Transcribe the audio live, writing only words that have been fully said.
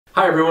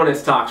Hi everyone,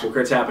 it's Tox from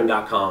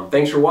critshappen.com.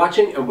 Thanks for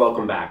watching and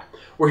welcome back.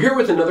 We're here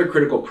with another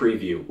critical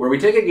preview where we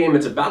take a game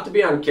that's about to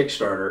be on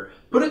Kickstarter,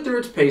 put it through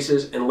its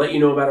paces, and let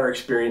you know about our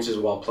experiences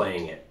while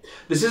playing it.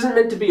 This isn't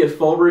meant to be a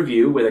full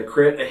review with a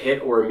crit, a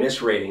hit, or a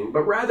miss rating,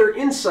 but rather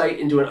insight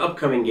into an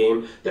upcoming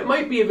game that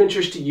might be of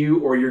interest to you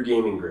or your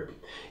gaming group.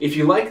 If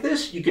you like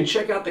this, you can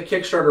check out the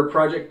Kickstarter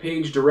project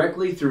page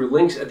directly through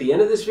links at the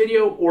end of this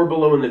video or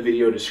below in the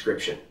video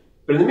description.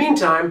 But in the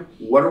meantime,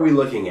 what are we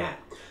looking at?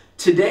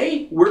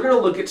 Today, we're going to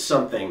look at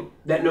something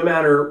that no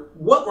matter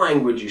what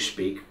language you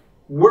speak,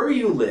 where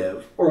you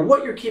live, or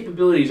what your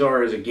capabilities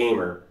are as a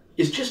gamer,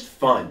 is just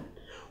fun.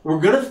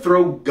 We're going to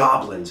throw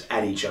goblins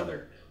at each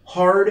other,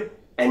 hard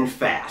and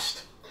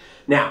fast.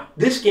 Now,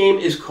 this game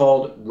is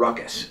called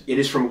Ruckus. It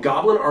is from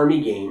Goblin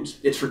Army Games.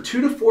 It's for 2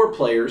 to 4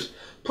 players,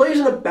 plays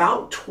in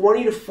about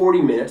 20 to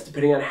 40 minutes,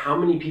 depending on how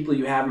many people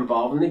you have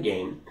involved in the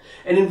game,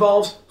 and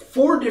involves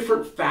 4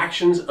 different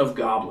factions of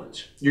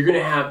goblins. You're going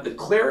to have the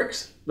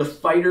clerics, the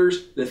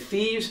fighters, the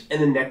thieves,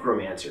 and the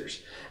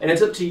necromancers. And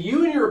it's up to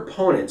you and your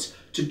opponents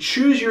to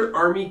choose your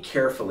army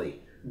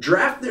carefully,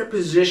 draft their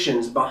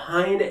positions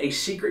behind a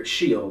secret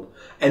shield,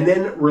 and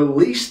then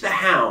release the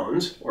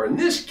hounds, or in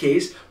this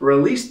case,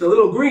 release the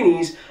little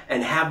greenies,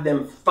 and have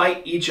them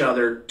fight each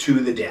other to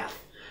the death.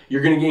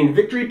 You're going to gain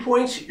victory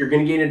points, you're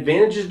going to gain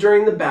advantages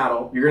during the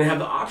battle, you're going to have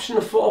the option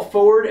to fall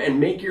forward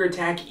and make your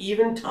attack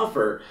even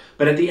tougher,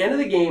 but at the end of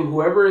the game,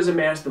 whoever has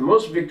amassed the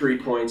most victory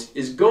points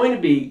is going to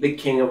be the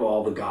king of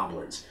all the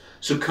goblins.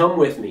 So come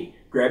with me,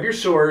 grab your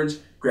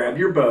swords, grab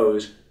your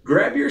bows,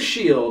 grab your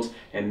shields,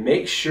 and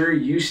make sure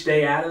you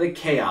stay out of the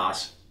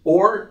chaos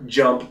or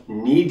jump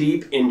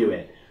knee-deep into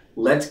it.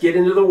 Let's get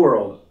into the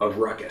world of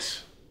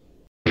Ruckus.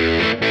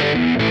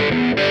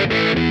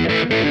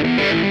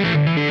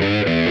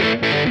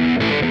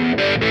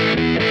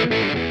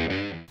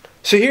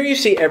 So here you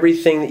see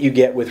everything that you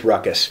get with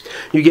Ruckus.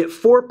 You get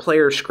 4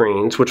 player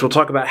screens, which we'll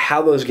talk about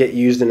how those get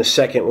used in a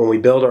second when we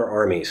build our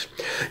armies.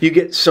 You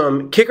get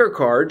some kicker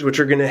cards, which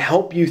are going to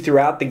help you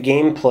throughout the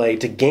gameplay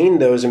to gain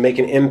those and make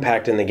an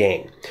impact in the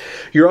game.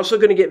 You're also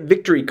going to get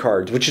victory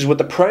cards, which is what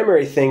the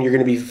primary thing you're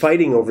going to be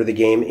fighting over the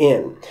game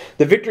in.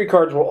 The victory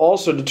cards will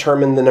also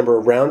determine the number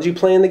of rounds you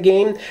play in the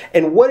game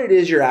and what it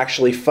is you're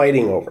actually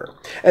fighting over.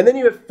 And then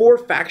you have 4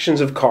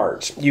 factions of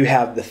cards. You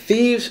have the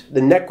thieves,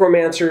 the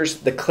necromancers,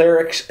 the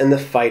clerics, and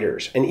the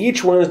fighters, and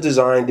each one is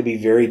designed to be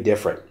very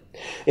different.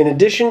 In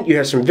addition, you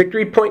have some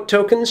victory point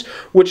tokens,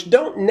 which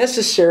don't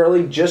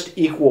necessarily just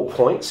equal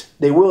points.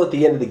 They will at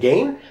the end of the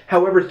game.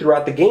 However,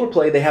 throughout the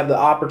gameplay, they have the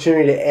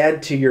opportunity to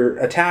add to your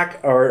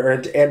attack or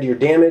to add to your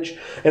damage,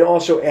 and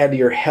also add to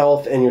your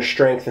health and your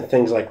strength and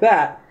things like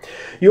that.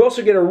 You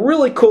also get a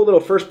really cool little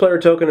first player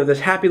token of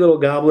this happy little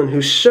goblin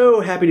who's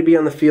so happy to be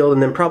on the field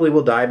and then probably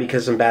will die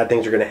because some bad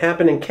things are going to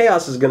happen and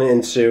chaos is going to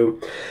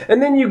ensue.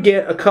 And then you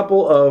get a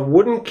couple of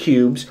wooden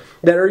cubes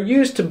that are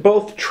used to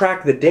both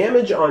track the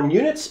damage on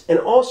units and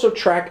also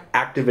track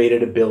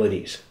activated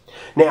abilities.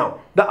 Now,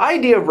 the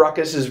idea of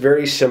Ruckus is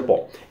very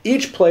simple.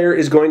 Each player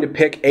is going to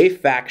pick a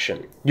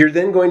faction. You're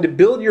then going to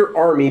build your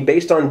army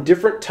based on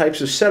different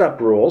types of setup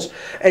rules,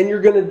 and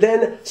you're going to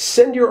then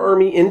send your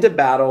army into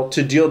battle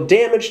to deal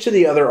damage to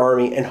the other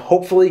army and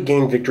hopefully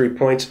gain victory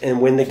points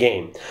and win the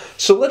game.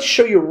 So let's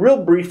show you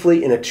real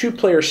briefly in a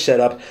 2-player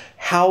setup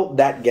how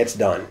that gets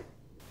done.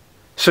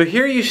 So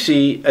here you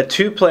see a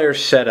 2-player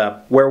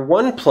setup where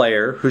one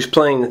player, who's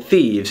playing the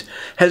thieves,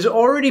 has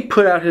already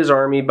put out his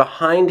army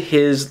behind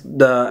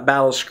the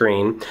battle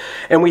screen,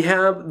 and we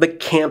have the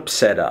camp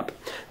set up.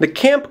 The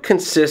camp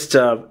consists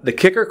of the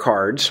kicker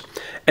cards,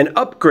 an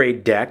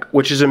upgrade deck,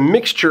 which is a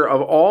mixture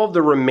of all of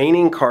the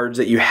remaining cards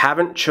that you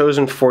haven't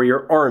chosen for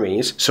your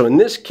armies. So in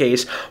this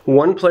case,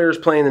 one player is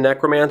playing the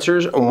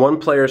necromancers and one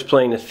player is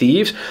playing the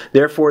thieves.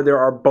 Therefore, there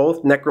are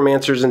both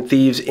necromancers and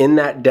thieves in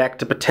that deck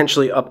to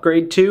potentially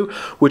upgrade to,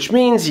 which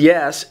means,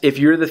 yes, if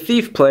you're the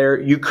thief player,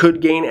 you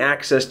could gain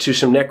access to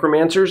some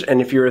necromancers, and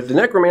if you're the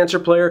necromancer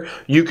player,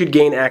 you could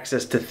gain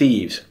access to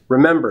thieves.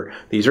 Remember,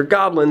 these are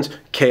goblins,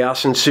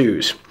 chaos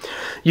ensues.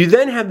 You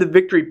then have the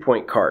victory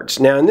point cards.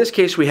 Now in this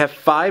case we have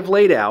 5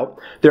 laid out.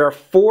 There are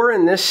 4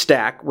 in this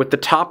stack with the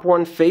top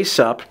one face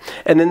up,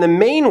 and then the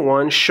main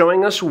one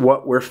showing us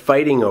what we're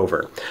fighting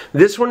over.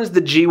 This one is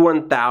the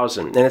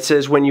G1000, and it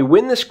says when you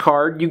win this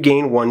card you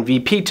gain 1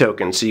 VP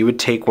token, so you would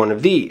take one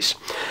of these.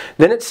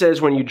 Then it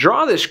says when you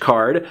draw this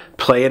card,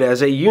 play it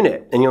as a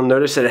unit, and you'll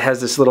notice that it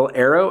has this little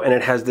arrow and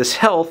it has this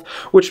health,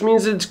 which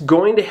means it's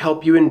going to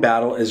help you in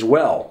battle as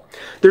well.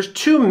 There's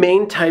 2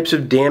 main types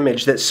of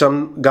damage that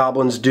some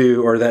goblins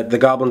do, or that the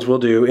goblins will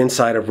do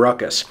inside of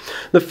Ruckus.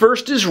 The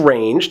first is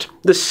ranged,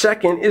 the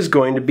second is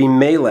going to be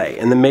melee,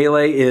 and the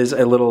melee is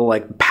a little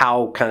like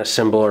POW kind of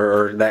symbol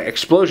or that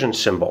explosion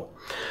symbol.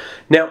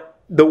 Now,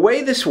 the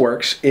way this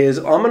works is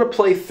I'm going to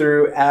play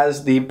through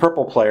as the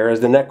purple player,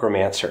 as the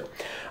necromancer.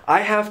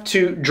 I have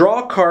to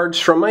draw cards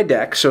from my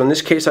deck, so in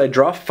this case I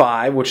draw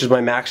 5, which is my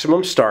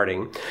maximum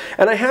starting,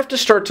 and I have to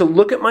start to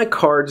look at my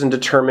cards and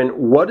determine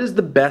what is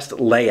the best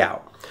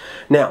layout.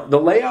 Now, the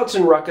layouts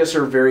in Ruckus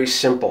are very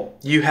simple.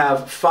 You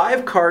have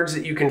 5 cards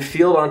that you can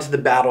field onto the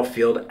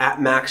battlefield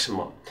at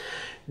maximum.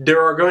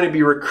 There are going to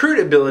be recruit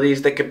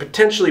abilities that could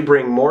potentially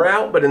bring more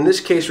out, but in this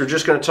case we're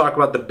just going to talk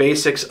about the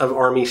basics of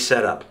army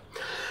setup.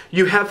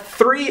 You have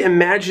 3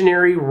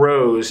 imaginary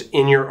rows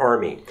in your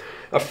army.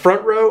 A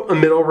front row, a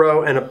middle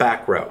row, and a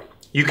back row.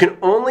 You can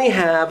only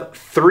have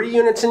 3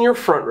 units in your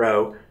front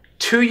row,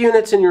 2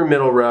 units in your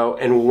middle row,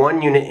 and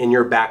 1 unit in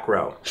your back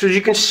row. So as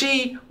you can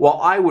see, while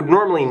I would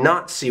normally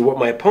not see what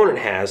my opponent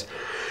has,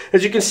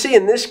 as you can see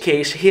in this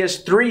case, he has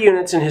 3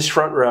 units in his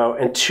front row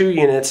and 2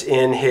 units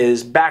in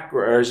his back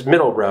or his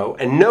middle row,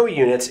 and no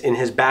units in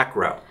his back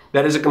row.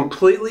 That is a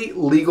completely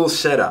legal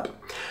setup.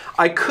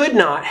 I could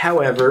not,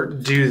 however,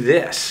 do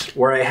this,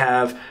 where I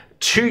have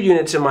 2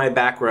 units in my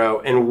back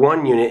row and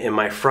 1 unit in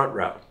my front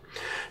row.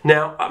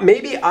 Now,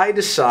 maybe I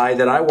decide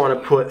that I want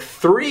to put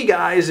 3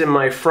 guys in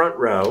my front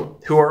row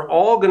who are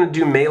all going to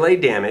do melee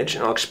damage,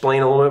 and I'll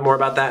explain a little bit more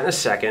about that in a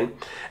second,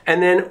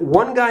 and then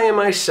 1 guy in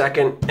my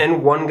second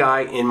and 1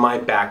 guy in my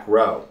back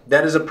row.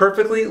 That is a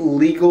perfectly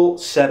legal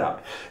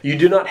setup. You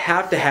do not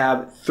have to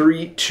have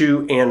 3,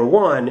 2, and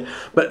 1,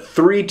 but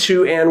 3,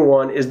 2, and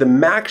 1 is the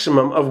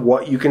maximum of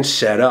what you can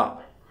set up.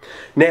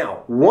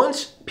 Now,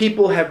 once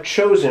people have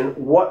chosen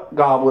what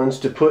goblins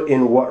to put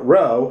in what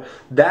row,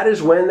 that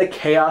is when the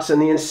chaos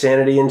and the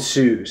insanity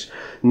ensues.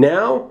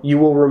 Now, you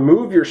will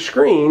remove your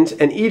screens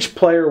and each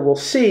player will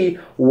see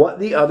what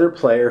the other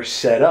player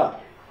set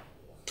up.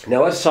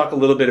 Now let's talk a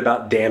little bit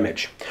about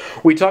damage.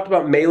 We talked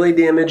about melee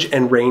damage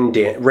and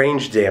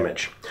range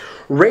damage.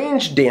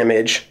 Range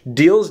damage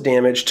deals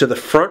damage to the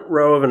front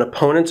row of an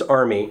opponent's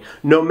army,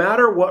 no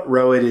matter what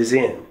row it is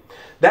in.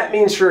 That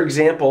means, for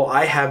example,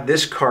 I have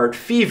this card,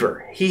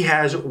 Fever. He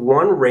has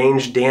 1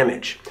 range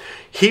damage.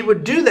 He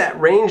would do that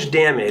range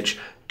damage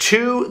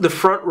to the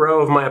front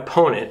row of my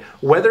opponent,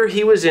 whether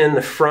he was in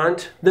the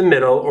front, the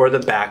middle, or the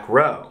back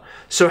row.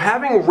 So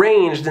having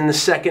ranged in the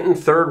second and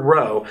third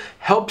row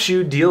helps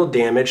you deal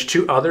damage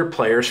to other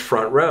players'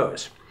 front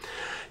rows.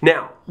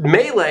 Now,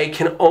 melee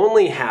can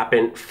only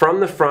happen from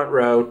the front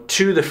row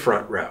to the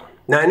front row.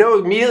 Now, I know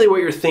immediately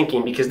what you're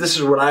thinking, because this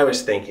is what I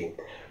was thinking.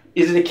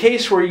 Is it a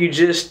case where you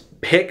just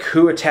pick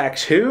who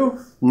attacks who?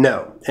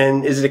 No.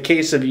 And is it a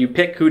case of you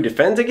pick who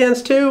defends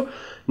against who?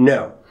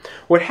 No.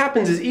 What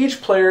happens is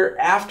each player,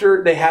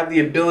 after they have the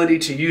ability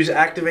to use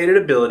activated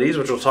abilities,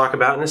 which we'll talk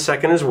about in a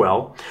second as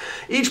well,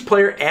 each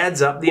player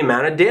adds up the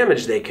amount of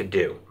damage they could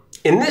do.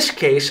 In this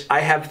case, I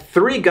have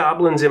 3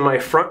 goblins in my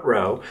front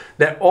row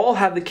that all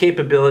have the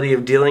capability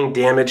of dealing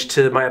damage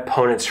to my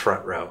opponent's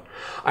front row.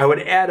 I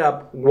would add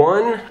up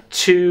 1,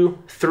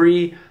 2,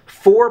 3,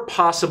 4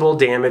 possible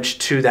damage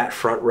to that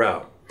front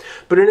row.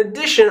 But in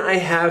addition, I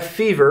have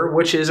Fever,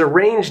 which is a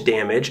range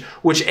damage,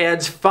 which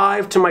adds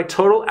 5 to my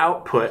total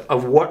output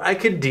of what I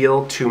could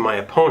deal to my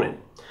opponent.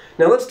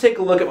 Now let's take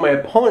a look at my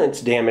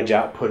opponent's damage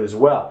output as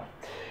well.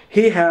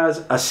 He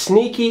has a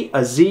Sneaky,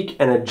 a Zeke,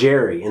 and a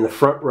Jerry in the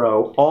front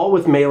row, all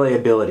with melee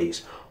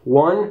abilities.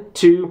 1,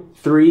 2,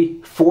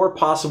 3, 4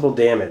 possible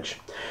damage.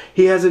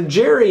 He has a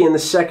Jerry in the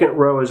second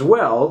row as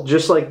well,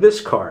 just like this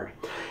card.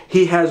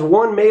 He has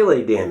 1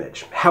 melee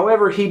damage.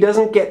 However, he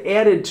doesn't get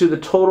added to the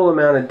total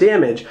amount of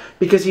damage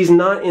because he's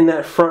not in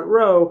that front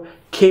row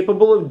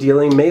capable of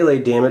dealing melee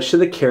damage to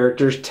the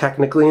characters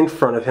technically in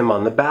front of him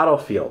on the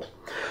battlefield.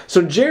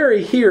 So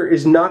Jerry here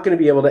is not going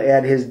to be able to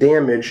add his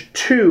damage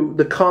to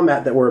the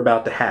combat that we're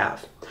about to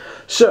have.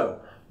 So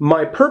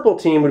my purple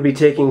team would be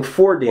taking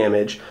 4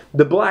 damage.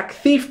 The black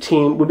thief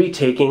team would be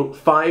taking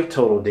 5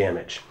 total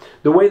damage.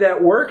 The way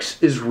that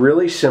works is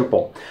really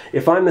simple.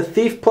 If I'm the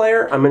thief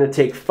player, I'm going to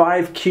take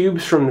 5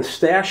 cubes from the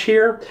stash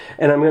here,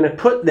 and I'm going to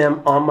put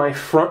them on my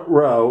front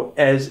row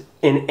as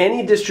in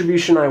any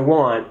distribution I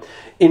want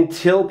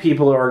until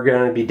people are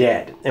going to be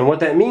dead. And what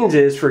that means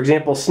is, for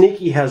example,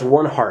 Sneaky has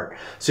 1 heart,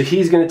 so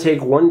he's going to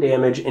take 1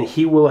 damage and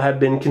he will have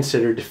been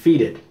considered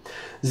defeated.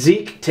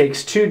 Zeke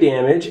takes 2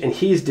 damage and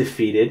he's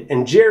defeated,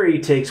 and Jerry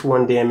takes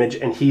 1 damage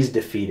and he's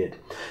defeated.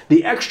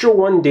 The extra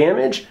 1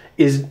 damage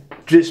is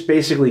just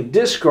basically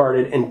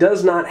discarded and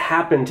does not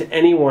happen to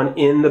anyone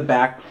in the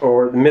back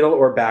or the middle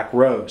or back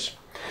rows.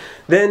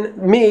 Then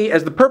me,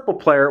 as the purple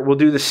player, will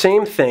do the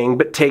same thing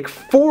but take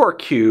 4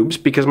 cubes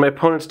because my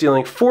opponent's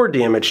dealing 4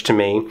 damage to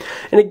me,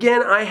 and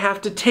again I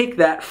have to take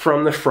that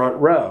from the front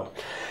row.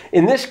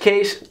 In this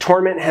case,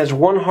 Torment has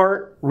 1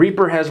 heart,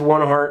 Reaper has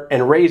 1 heart,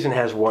 and Raisin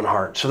has 1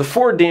 heart. So the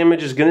 4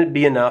 damage is going to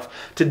be enough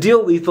to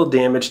deal lethal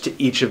damage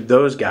to each of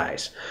those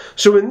guys.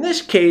 So in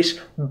this case,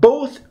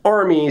 both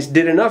armies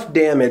did enough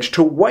damage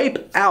to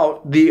wipe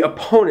out the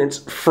opponent's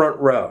front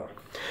row.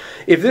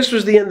 If this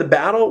was the end of the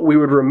battle, we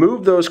would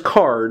remove those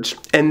cards,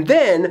 and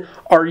then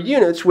our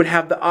units would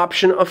have the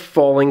option of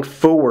falling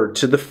forward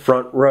to the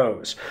front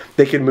rows.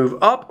 They could move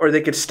up or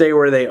they could stay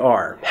where they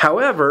are.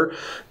 However,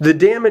 the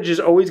damage is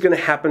always going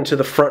to happen to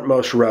the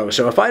frontmost row.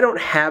 So if I don't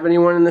have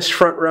anyone in this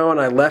front row and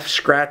I left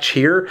Scratch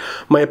here,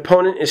 my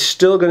opponent is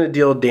still going to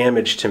deal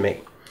damage to me.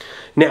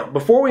 Now,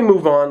 before we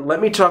move on, let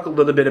me talk a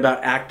little bit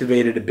about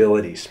activated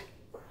abilities.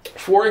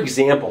 For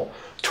example,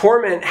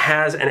 Torment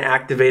has an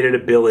activated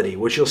ability,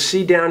 which you'll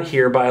see down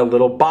here by a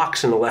little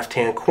box in the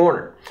left-hand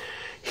corner.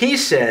 He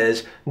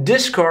says,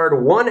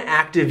 discard one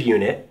active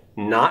unit,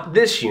 not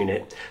this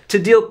unit, to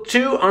deal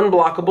 2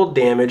 unblockable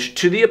damage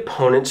to the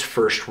opponent's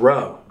first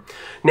row.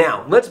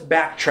 Now, let's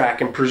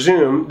backtrack and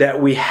presume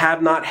that we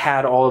have not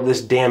had all of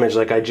this damage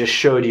like I just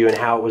showed you and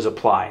how it was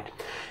applied.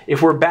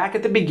 If we're back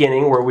at the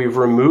beginning where we've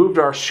removed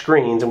our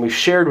screens and we've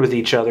shared with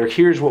each other,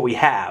 here's what we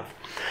have.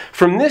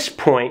 From this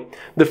point,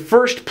 the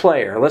first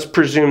player, let's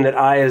presume that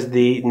I as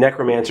the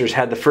Necromancers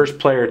had the first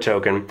player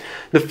token,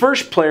 the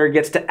first player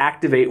gets to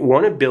activate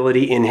one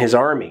ability in his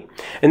army.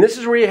 And this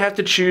is where you have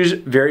to choose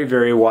very,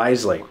 very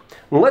wisely.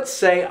 Let's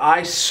say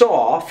I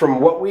saw from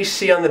what we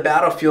see on the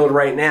battlefield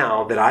right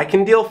now that I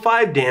can deal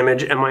 5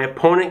 damage and my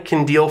opponent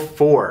can deal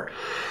 4.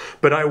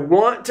 But I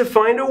want to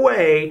find a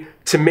way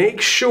to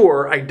make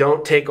sure I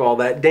don't take all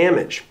that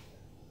damage.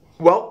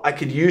 Well, I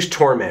could use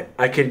Torment.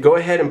 I could go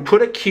ahead and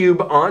put a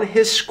cube on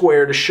his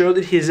square to show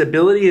that his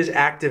ability is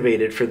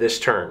activated for this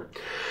turn.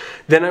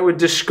 Then I would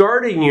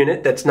discard a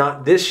unit that's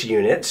not this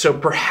unit, so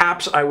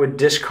perhaps I would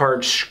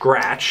discard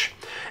Scratch,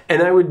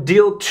 and I would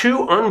deal 2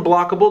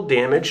 unblockable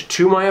damage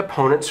to my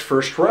opponent's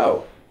first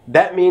row.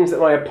 That means that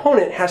my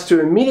opponent has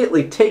to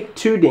immediately take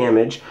 2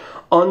 damage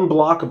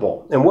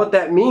unblockable. And what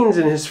that means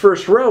in his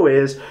first row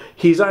is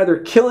he's either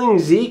killing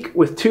Zeke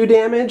with 2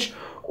 damage,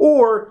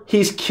 or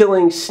he's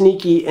killing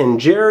Sneaky and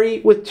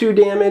Jerry with 2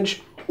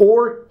 damage,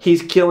 or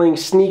he's killing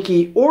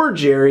Sneaky or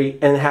Jerry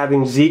and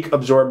having Zeke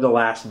absorb the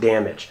last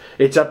damage.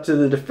 It's up to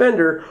the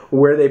defender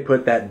where they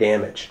put that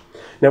damage.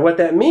 Now what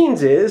that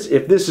means is,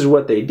 if this is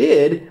what they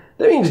did,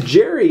 that means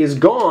Jerry is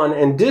gone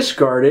and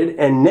discarded,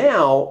 and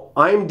now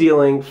I'm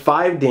dealing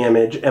 5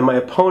 damage and my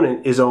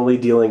opponent is only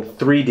dealing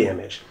 3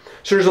 damage.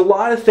 So there's a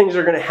lot of things that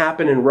are going to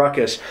happen in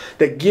Ruckus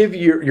that give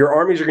your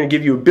armies are going to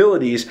give you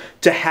abilities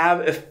to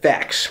have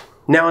effects.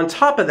 Now on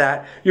top of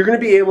that, you're going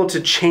to be able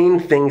to chain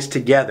things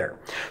together.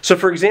 So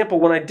for example,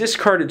 when I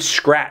discarded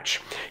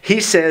Scratch, he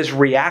says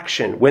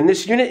reaction. When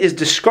this unit is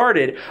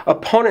discarded,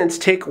 opponents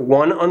take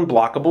 1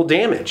 unblockable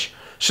damage.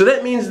 So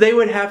that means they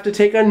would have to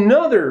take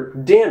another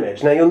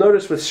damage. Now you'll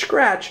notice with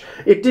Scratch,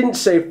 it didn't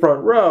say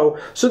front row,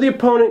 so the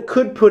opponent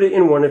could put it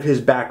in one of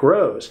his back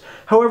rows.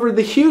 However,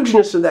 the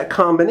hugeness of that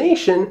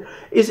combination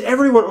is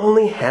everyone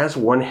only has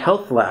 1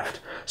 health left.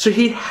 So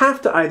he'd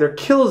have to either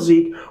kill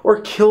Zeke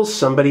or kill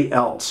somebody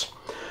else.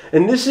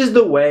 And this is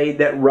the way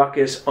that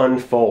Ruckus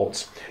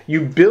unfolds.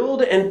 You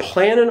build and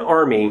plan an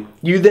army,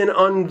 you then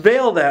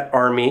unveil that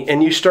army,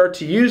 and you start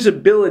to use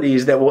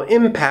abilities that will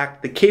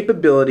impact the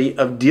capability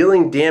of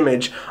dealing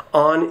damage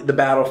on the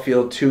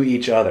battlefield to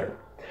each other.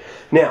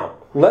 Now,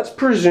 let's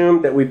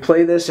presume that we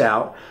play this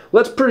out.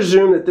 Let's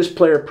presume that this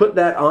player put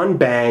that on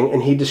Bang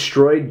and he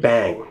destroyed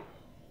Bang.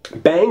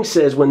 Bang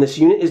says when this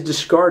unit is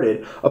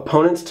discarded,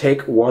 opponents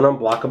take 1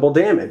 unblockable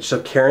damage. So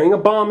carrying a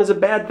bomb is a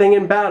bad thing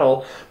in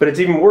battle, but it's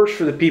even worse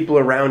for the people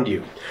around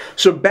you.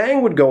 So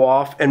Bang would go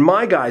off and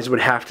my guys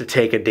would have to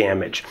take a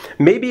damage.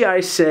 Maybe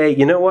I say,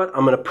 you know what,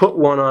 I'm going to put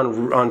one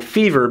on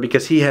Fever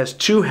because he has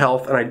 2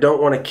 health and I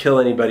don't want to kill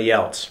anybody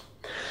else.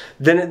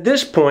 Then at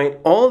this point,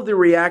 all of the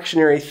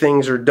reactionary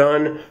things are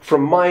done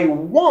from my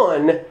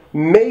 1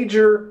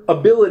 major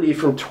ability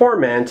from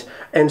Torment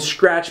and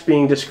Scratch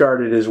being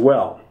discarded as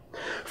well.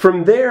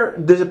 From there,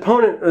 the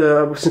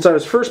opponent, since I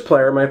was first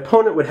player, my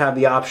opponent would have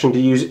the option to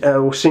use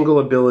a single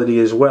ability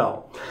as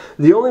well.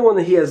 The only one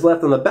that he has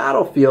left on the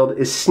battlefield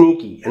is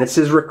Sneaky, and it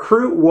says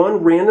recruit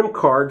 1 random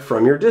card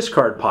from your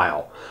discard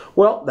pile.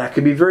 Well, that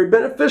could be very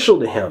beneficial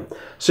to him.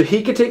 So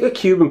he could take a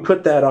cube and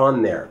put that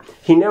on there.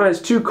 He now has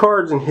 2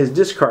 cards in his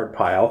discard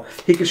pile.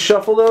 He could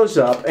shuffle those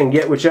up and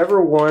get whichever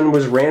one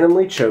was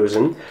randomly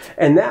chosen,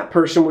 and that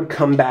person would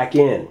come back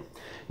in.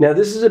 Now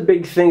this is a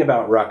big thing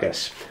about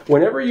Ruckus.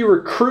 Whenever you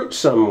recruit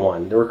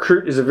someone, the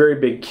recruit is a very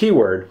big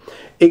keyword,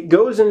 it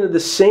goes into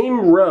the same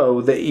row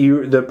that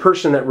the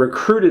person that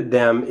recruited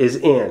them is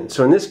in.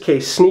 So in this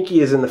case, Sneaky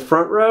is in the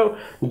front row,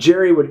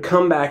 Jerry would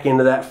come back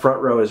into that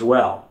front row as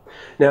well.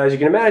 Now, as you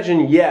can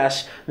imagine,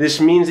 yes, this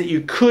means that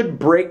you could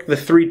break the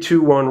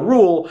 3-2-1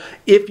 rule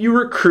if you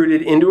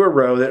recruited into a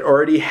row that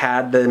already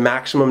had the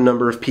maximum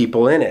number of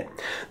people in it.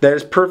 That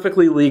is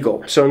perfectly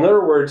legal. So in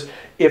other words,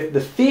 if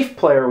the Thief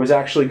player was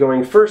actually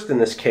going first in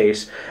this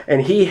case,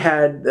 and he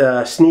had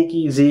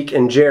Sneaky, Zeke,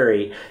 and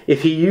Jerry,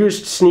 if he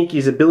used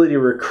Sneaky's ability to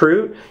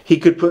recruit, he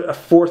could put a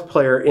 4th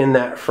player in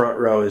that front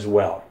row as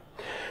well.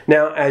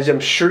 Now, as I'm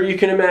sure you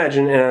can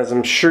imagine, and as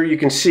I'm sure you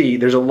can see,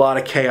 there's a lot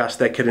of chaos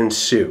that could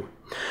ensue.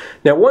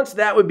 Now once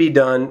that would be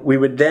done, we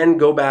would then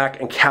go back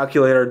and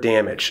calculate our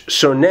damage.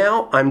 So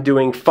now I'm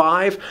doing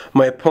 5,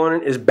 my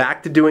opponent is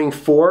back to doing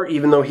 4,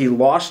 even though he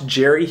lost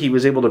Jerry, he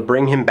was able to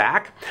bring him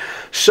back.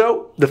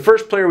 So the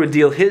first player would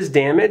deal his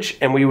damage,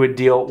 and we would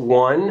deal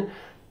 1,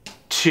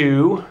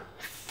 2,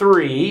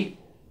 3,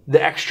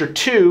 the extra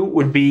 2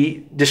 would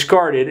be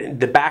discarded.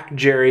 The back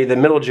Jerry, the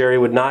middle Jerry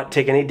would not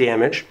take any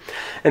damage.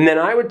 And then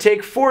I would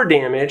take 4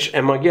 damage,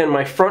 and again,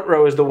 my front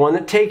row is the one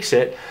that takes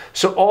it,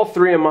 so all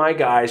 3 of my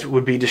guys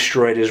would be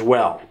destroyed as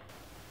well.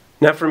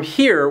 Now from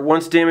here,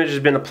 once damage has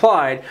been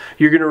applied,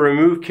 you're going to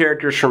remove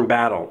characters from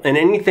battle, and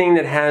anything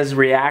that has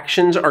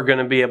reactions are going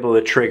to be able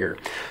to trigger.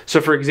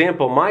 So for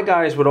example, my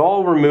guys would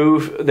all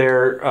remove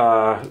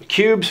their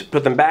cubes,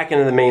 put them back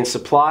into the main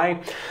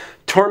supply.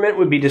 Torment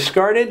would be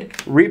discarded,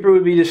 Reaper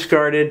would be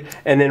discarded,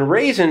 and then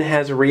Raisin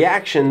has a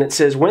reaction that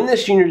says when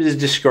this unit is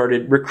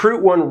discarded,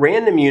 recruit one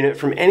random unit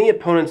from any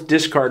opponent's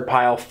discard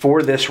pile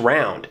for this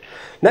round.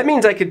 That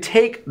means I could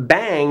take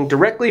Bang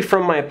directly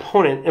from my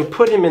opponent and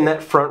put him in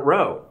that front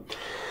row.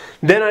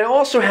 Then I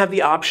also have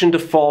the option to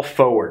fall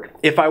forward.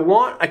 If I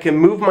want, I can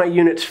move my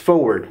units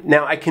forward.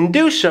 Now I can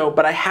do so,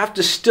 but I have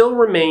to still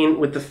remain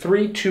with the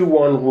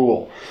 3-2-1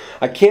 rule.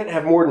 I can't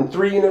have more than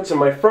 3 units in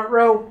my front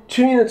row,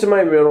 2 units in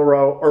my middle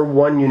row, or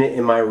 1 unit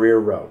in my rear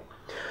row.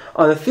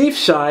 On the thief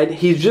side,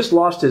 he's just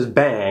lost his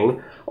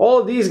Bang. All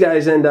of these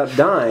guys end up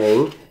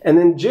dying, and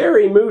then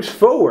Jerry moves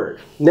forward.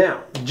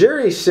 Now,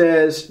 Jerry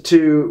says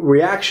to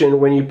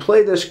reaction, when you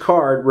play this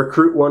card,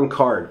 recruit 1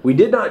 card. We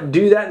did not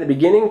do that in the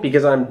beginning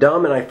because I'm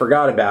dumb and I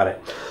forgot about it.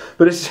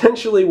 But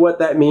essentially what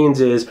that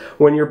means is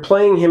when you're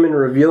playing him and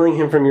revealing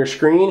him from your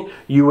screen,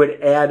 you would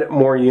add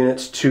more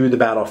units to the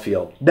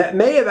battlefield. That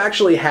may have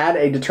actually had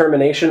a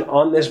determination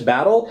on this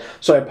battle,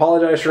 so I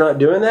apologize for not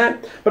doing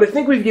that, but I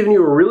think we've given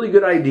you a really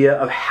good idea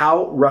of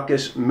how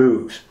Ruckus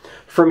moves.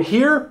 From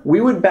here, we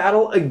would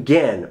battle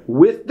again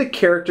with the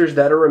characters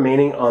that are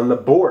remaining on the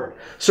board.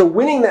 So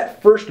winning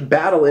that first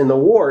battle in the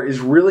war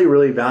is really,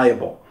 really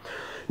valuable.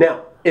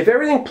 Now, if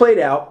everything played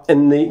out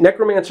and the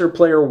Necromancer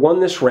player won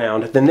this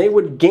round, then they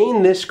would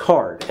gain this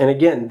card. And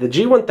again, the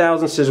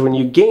G1000 says when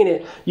you gain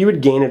it, you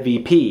would gain a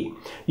VP.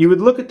 You would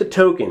look at the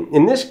token.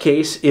 In this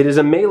case, it is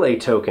a melee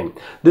token.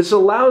 This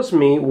allows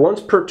me, once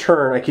per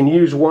turn, I can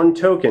use 1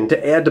 token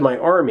to add to my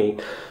army.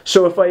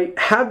 So if I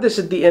have this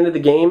at the end of the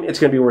game, it's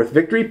going to be worth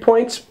victory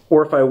points.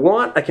 Or if I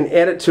want, I can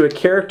add it to a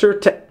character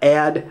to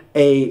add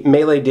a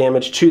melee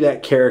damage to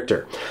that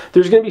character.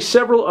 There's going to be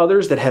several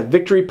others that have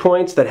victory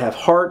points, that have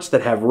hearts,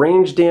 that have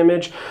range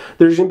damage.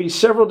 There's going to be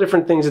several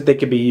different things that they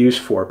could be used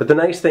for. But the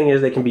nice thing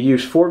is they can be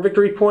used for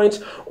victory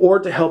points or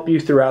to help you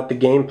throughout the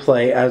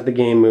gameplay as the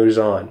game moves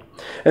on.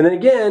 And then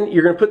again,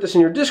 you're going to put this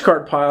in your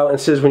discard pile and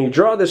it says when you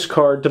draw this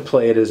card to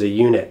play it as a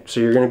unit.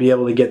 So you're going to be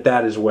able to get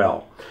that as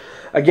well.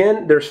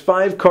 Again, there's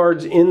 5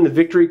 cards in the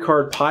victory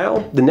card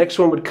pile. The next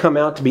one would come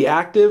out to be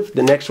active.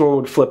 The next one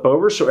would flip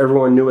over so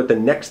everyone knew what the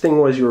next thing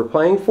was you were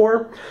playing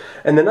for.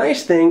 And the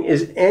nice thing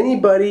is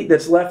anybody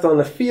that's left on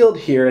the field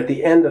here at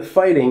the end of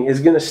fighting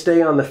is going to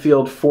stay on the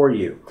field for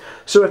you.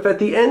 So if at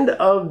the end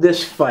of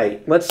this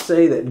fight, let's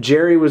say that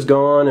Jerry was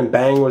gone and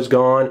Bang was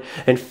gone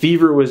and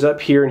Fever was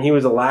up here and he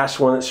was the last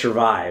one that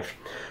survived.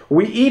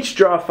 We each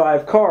draw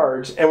 5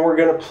 cards and we're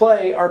going to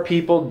play our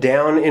people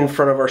down in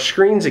front of our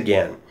screens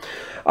again.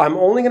 I'm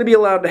only going to be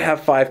allowed to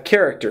have 5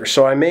 characters,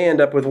 so I may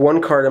end up with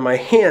 1 card in my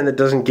hand that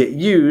doesn't get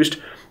used,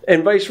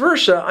 and vice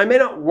versa, I may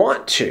not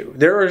want to.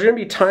 There are going to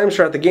be times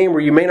throughout the game where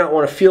you may not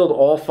want to field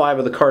all 5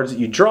 of the cards that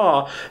you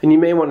draw, and you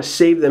may want to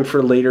save them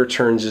for later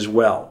turns as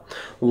well.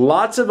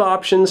 Lots of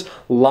options,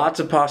 lots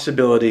of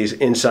possibilities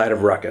inside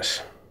of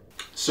Ruckus.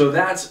 So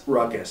that's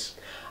Ruckus.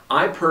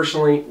 I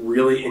personally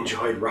really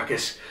enjoyed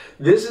Ruckus.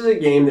 This is a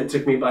game that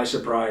took me by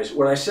surprise.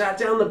 When I sat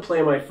down to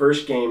play my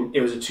first game,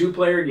 it was a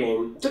 2-player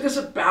game. It took us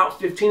about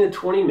 15 to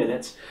 20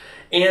 minutes,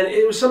 and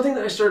it was something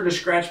that I started to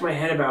scratch my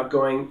head about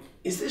going,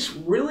 is this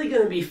really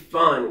going to be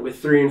fun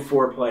with 3 and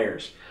 4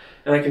 players?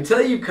 And I can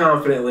tell you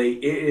confidently,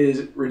 it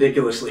is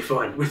ridiculously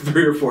fun with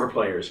 3 or 4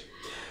 players.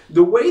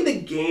 The way the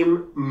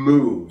game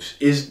moves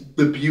is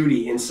the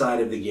beauty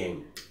inside of the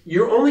game.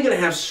 You're only going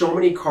to have so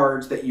many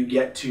cards that you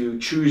get to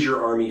choose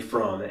your army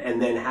from and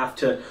then have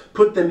to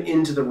put them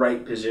into the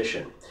right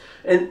position.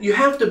 And you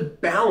have to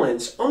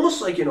balance,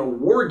 almost like in a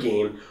war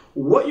game,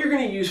 what you're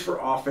going to use for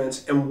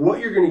offense and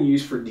what you're going to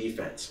use for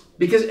defense.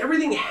 Because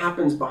everything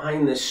happens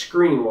behind this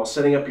screen while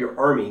setting up your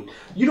army.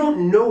 You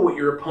don't know what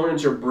your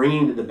opponents are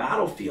bringing to the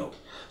battlefield.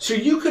 So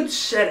you could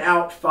set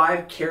out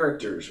 5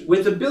 characters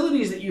with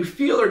abilities that you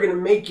feel are going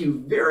to make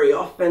you very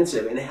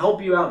offensive and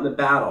help you out in the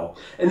battle.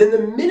 And then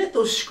the minute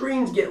those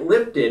screens get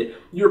lifted,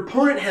 your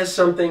opponent has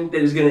something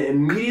that is going to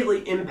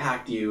immediately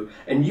impact you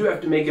and you have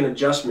to make an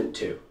adjustment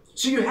to.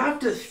 So you have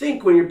to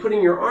think when you're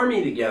putting your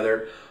army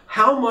together,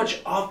 how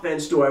much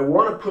offense do I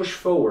want to push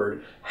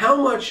forward? How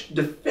much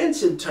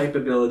defensive type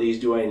abilities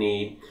do I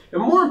need?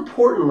 And more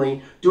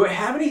importantly, do I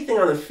have anything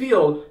on the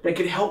field that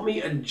could help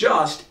me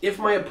adjust if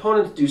my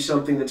opponents do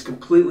something that's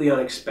completely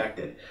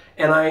unexpected?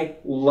 And I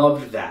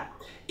loved that.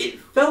 It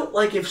felt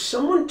like if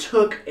someone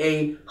took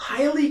a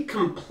highly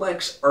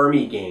complex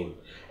army game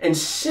and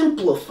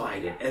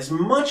simplified it as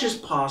much as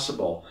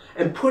possible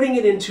and putting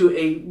it into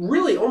a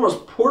really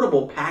almost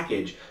portable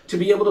package to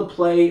be able to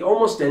play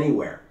almost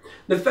anywhere.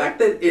 The fact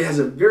that it has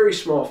a very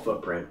small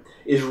footprint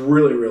is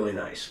really, really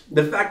nice.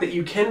 The fact that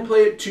you can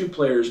play it 2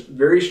 players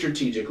very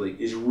strategically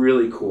is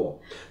really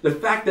cool. The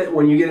fact that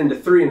when you get into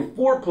 3 and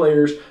 4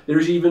 players,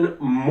 there's even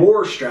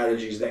more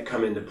strategies that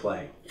come into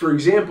play. For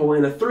example,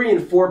 in a 3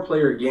 and 4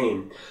 player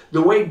game,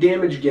 the way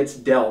damage gets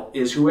dealt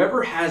is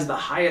whoever has the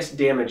highest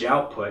damage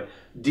output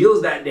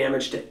deals that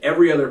damage to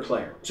every other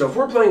player. So if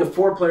we're playing a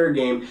 4-player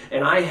game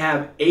and I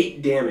have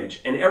 8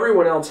 damage and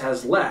everyone else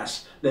has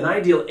less, then I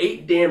deal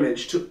 8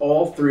 damage to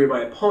all 3 of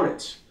my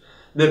opponents.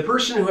 The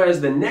person who has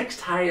the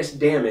next highest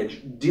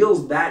damage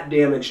deals that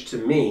damage to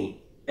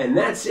me, and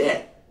that's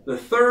it. The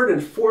 3rd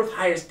and 4th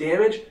highest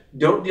damage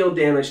don't deal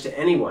damage to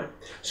anyone.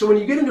 So when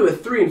you get into a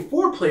 3 and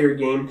 4-player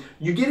game,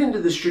 you get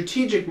into the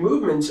strategic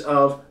movements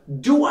of,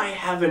 do I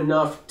have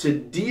enough to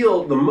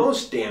deal the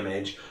most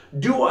damage?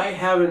 Do I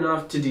have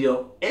enough to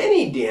deal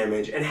any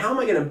damage? And how am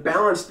I going to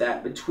balance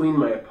that between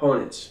my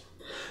opponents?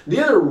 The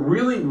other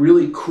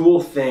really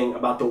cool thing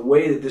about the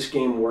way that this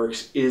game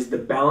works is the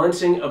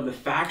balancing of the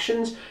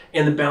factions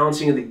and the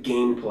balancing of the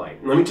gameplay.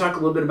 Let me talk a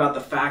little bit about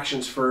the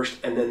factions first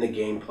and then the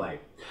gameplay.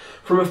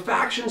 From a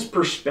faction's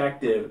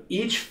perspective,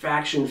 each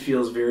faction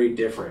feels very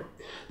different.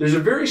 There's a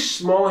very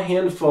small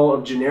handful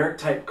of generic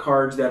type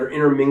cards that are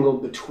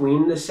intermingled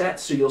between the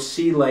sets, so you'll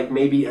see like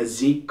maybe a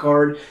Zeke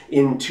card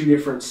in 2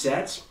 different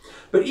sets.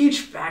 But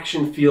each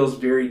faction feels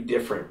very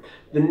different.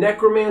 The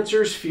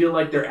Necromancers feel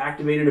like their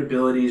activated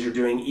abilities are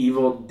doing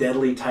evil,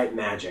 deadly type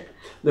magic.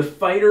 The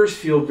Fighters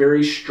feel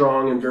very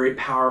strong and very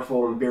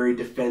powerful and very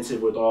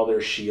defensive with all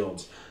their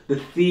shields. The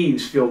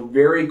Thieves feel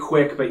very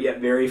quick but yet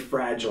very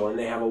fragile, and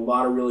they have a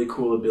lot of really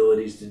cool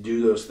abilities to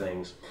do those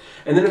things.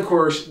 And then of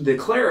course the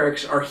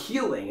Clerics are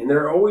healing, and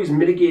they're always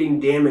mitigating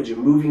damage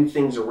and moving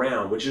things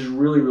around, which is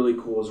really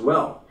cool as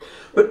well.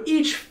 But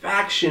each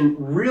faction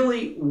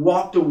really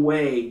walked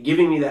away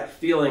giving me that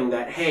feeling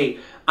that, hey,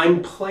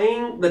 I'm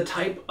playing the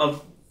type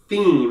of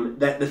theme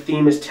that the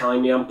theme is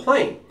telling me I'm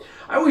playing.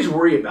 I always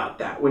worry about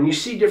that. When you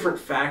see different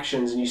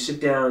factions and you sit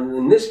down,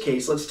 in this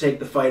case, let's take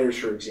the Fighters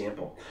for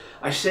example.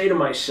 I say to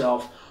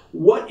myself,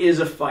 what is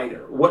a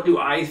fighter? What do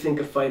I think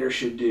a fighter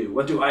should do?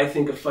 What do I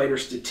think a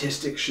fighter's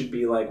statistics should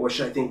be like? What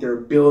should I think their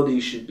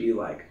abilities should be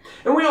like?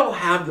 And we all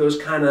have those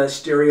kind of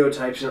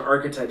stereotypes and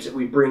archetypes that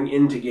we bring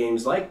into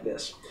games like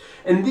this.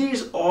 And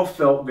these all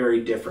felt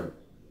very different.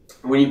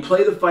 When you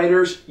play the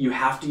Fighters, you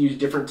have to use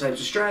different types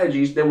of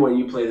strategies than when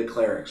you play the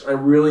Clerics. I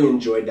really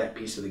enjoyed that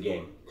piece of the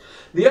game.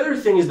 The other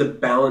thing is the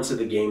balance of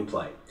the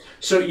gameplay.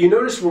 So you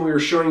notice when we were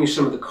showing you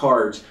some of the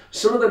cards,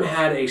 some of them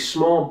had a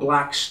small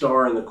black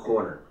star in the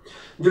corner.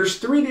 There's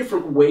 3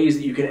 different ways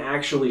that you can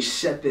actually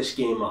set this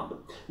game up.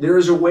 There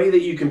is a way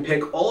that you can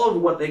pick all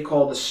of what they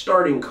call the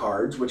starting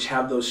cards, which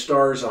have those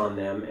stars on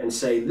them, and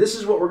say, this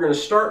is what we're going to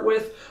start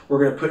with. We're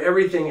going to put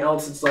everything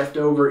else that's left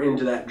over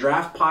into that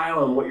draft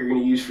pile and what you're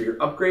going to use for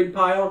your upgrade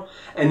pile,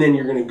 and then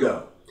you're going to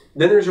go.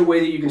 Then there's a way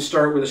that you can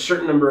start with a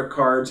certain number of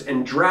cards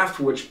and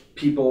draft which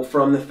people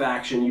from the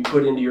faction you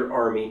put into your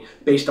army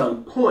based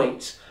on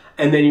points,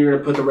 and then you're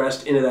going to put the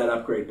rest into that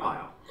upgrade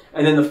pile.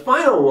 And then the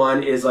final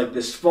one is like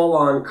this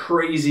full-on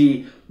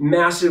crazy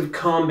massive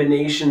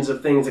combinations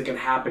of things that can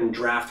happen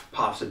draft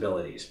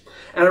possibilities.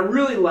 And I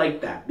really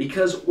like that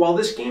because while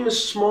this game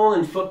is small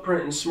in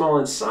footprint and small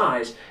in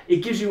size,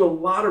 it gives you a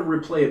lot of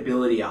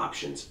replayability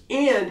options.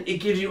 And it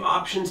gives you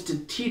options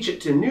to teach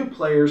it to new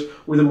players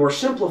with a more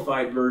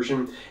simplified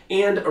version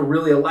and a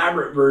really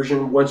elaborate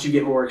version once you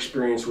get more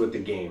experience with the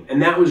game.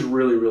 And that was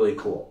really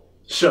cool.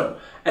 So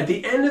at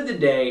the end of the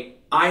day,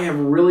 I have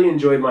really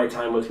enjoyed my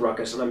time with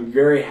Ruckus, and I'm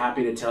very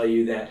happy to tell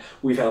you that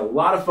we've had a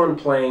lot of fun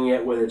playing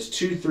it, whether it's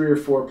 2, 3, or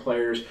 4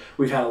 players.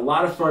 We've had a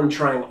lot of fun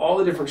trying all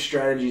the different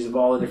strategies of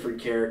all the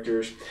different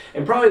characters.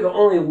 And probably the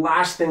only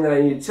last thing that I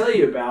need to tell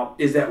you about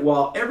is that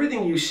while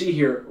everything you see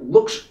here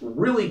looks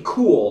really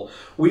cool,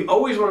 we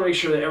always want to make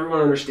sure that everyone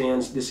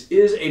understands this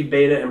is a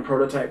beta and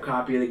prototype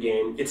copy of the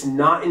game. It's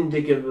not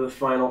indicative of the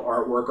final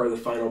artwork or the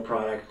final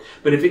product,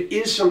 but if it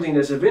is something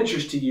that's of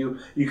interest to you,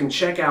 you can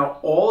check out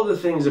all of the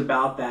things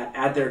about that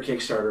at their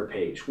Kickstarter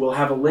page. We'll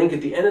have a link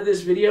at the end of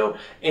this video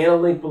and a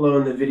link below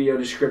in the video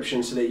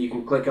description so that you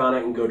can click on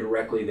it and go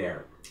directly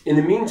there. In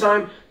the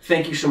meantime,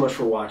 thank you so much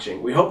for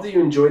watching. We hope that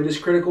you enjoyed this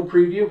critical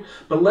preview,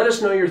 but let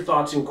us know your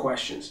thoughts and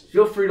questions.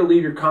 Feel free to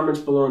leave your comments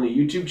below on the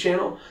YouTube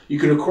channel. You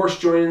can of course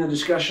join in the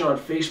discussion on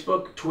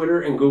Facebook,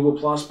 Twitter, and Google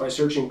Plus by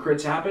searching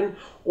Crits Happen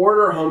or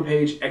at our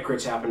homepage at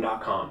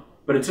critshappen.com.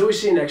 But until we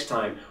see you next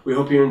time, we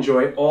hope you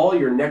enjoy all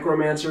your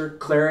Necromancer,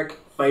 Cleric,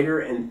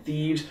 Fighter, and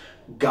Thieves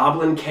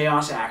Goblin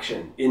Chaos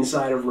action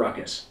inside of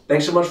Ruckus.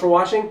 Thanks so much for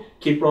watching.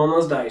 Keep rolling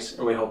those dice,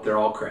 and we hope they're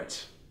all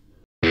crits.